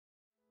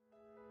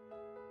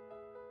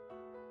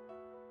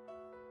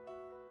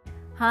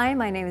Hi,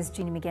 my name is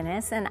Jeannie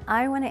McGinnis, and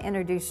I want to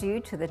introduce you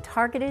to the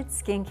targeted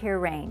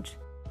skincare range.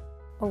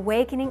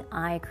 Awakening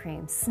Eye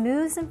Cream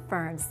smooths and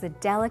firms the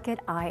delicate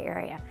eye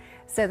area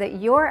so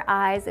that your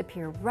eyes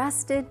appear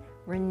rested,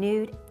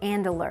 renewed,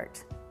 and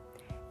alert.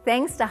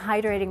 Thanks to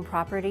hydrating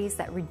properties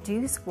that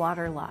reduce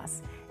water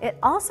loss, it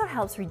also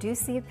helps reduce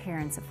the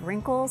appearance of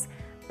wrinkles,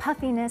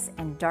 puffiness,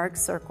 and dark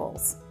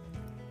circles.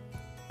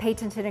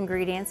 Patented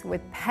ingredients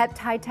with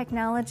peptide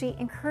technology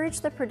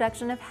encourage the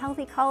production of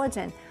healthy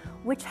collagen,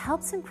 which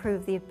helps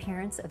improve the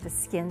appearance of the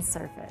skin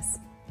surface.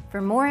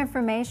 For more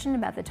information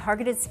about the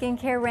targeted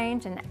skincare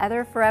range and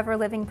other Forever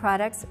Living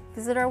products,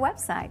 visit our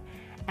website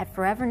at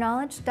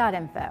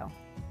foreverknowledge.info.